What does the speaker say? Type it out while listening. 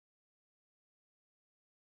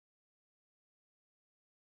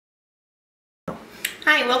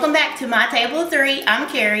Hi, welcome back to my table of three. I'm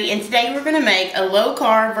Carrie, and today we're going to make a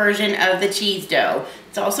low-carb version of the cheese dough.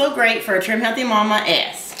 It's also great for a Trim Healthy Mama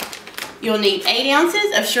S. You'll need 8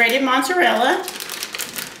 ounces of shredded mozzarella.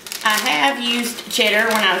 I have used cheddar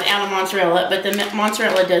when I was out of mozzarella, but the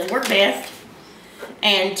mozzarella does work best.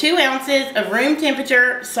 And 2 ounces of room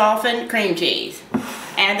temperature softened cream cheese.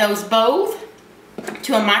 Add those both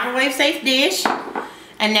to a microwave safe dish.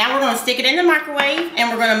 And now we're going to stick it in the microwave,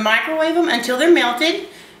 and we're going to microwave them until they're melted.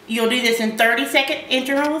 You'll do this in 30-second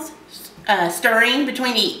intervals, stirring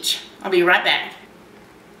between each. I'll be right back.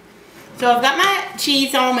 So I've got my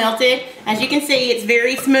cheese all melted. As you can see, it's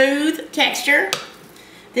very smooth texture.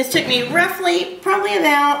 This took me roughly, probably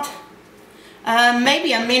about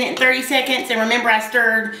maybe a minute and 30 seconds. And remember, I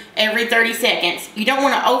stirred every 30 seconds. You don't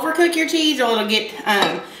want to overcook your cheese or it'll get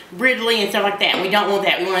brittly and stuff like that. We don't want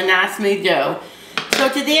that. We want a nice smooth dough. So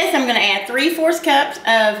to this, I'm going to add 3/4 cups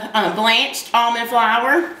of blanched almond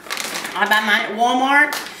flour. I buy mine at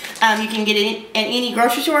Walmart. You can get it at any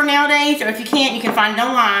grocery store nowadays, or if you can't, you can find it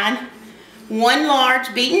online. 1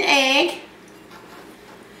 large beaten egg.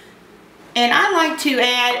 And I like to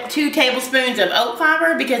add 2 tablespoons of oat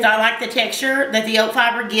fiber because I like the texture that the oat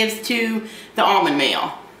fiber gives to the almond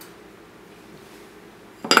meal.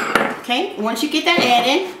 Okay, once you get that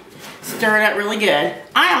added, stir it up really good.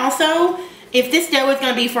 I also, if this dough is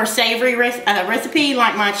going to be for a savory recipe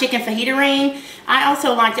like my chicken fajita ring, I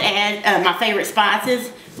also like to add my favorite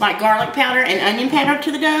spices like garlic powder and onion powder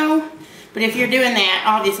to the dough. But if you're doing that,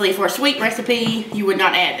 obviously for a sweet recipe, you would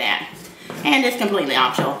not add that. And it's completely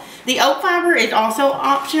optional. The oat fiber is also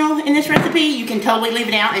optional in this recipe. You can totally leave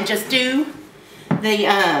it out and just do the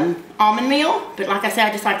almond meal. But like I said,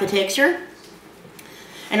 I just like the texture.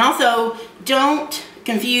 And also, don't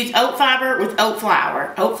confuse oat fiber with oat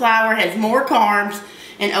flour. Oat flour has more carbs,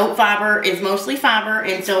 and oat fiber is mostly fiber,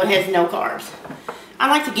 and so it has no carbs. I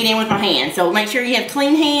like to get in with my hands, so make sure you have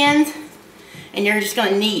clean hands, and you're just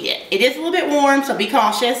going to knead it. It is a little bit warm, so be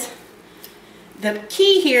cautious. The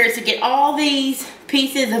key here is to get all these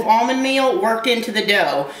pieces of almond meal worked into the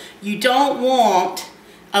dough. You don't want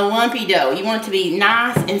a lumpy dough. You want it to be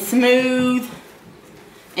nice and smooth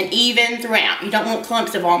and even throughout. You don't want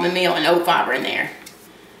clumps of almond meal and oat fiber in there.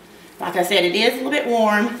 Like I said, it is a little bit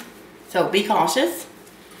warm, so be cautious.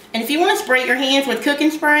 And if you want to spray your hands with cooking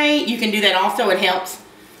spray, you can do that also. It helps.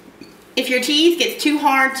 If your cheese gets too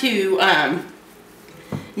hard to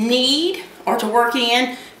knead or to work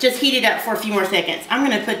in, just heat it up for a few more seconds. I'm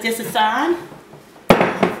going to put this aside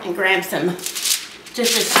and grab just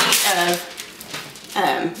a sheet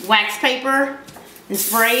of wax paper and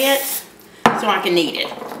spray it so I can knead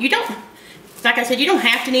it. You don't, like I said, you don't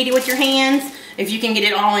have to knead it with your hands if you can get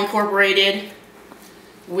it all incorporated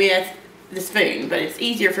with the spoon, but it's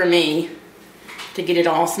easier for me to get it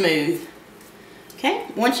all smooth. Okay,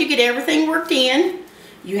 once you get everything worked in,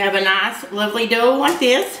 you have a nice, lovely dough like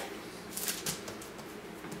this.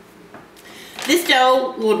 This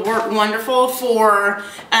dough would work wonderful for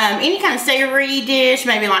any kind of savory dish,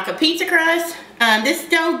 maybe like a pizza crust. This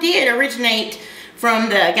dough did originate from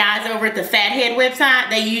the guys over at the Fathead website.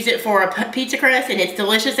 They use it for a pizza crust, and it's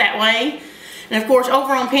delicious that way. And of course,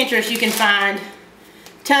 over on Pinterest, you can find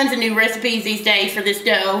tons of new recipes these days for this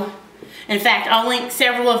dough. In fact, I'll link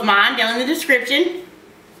several of mine down in the description.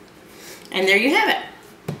 And there you have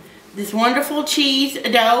it. This wonderful cheese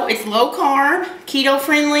dough. It's low carb, keto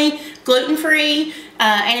friendly, gluten free,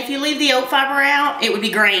 and if you leave the oat fiber out, it would be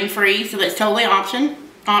grain free, so that's totally optional,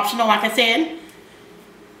 like I said.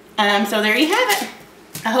 So there you have it.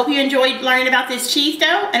 I hope you enjoyed learning about this cheese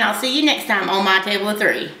dough, and I'll see you next time on My Table of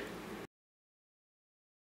Three.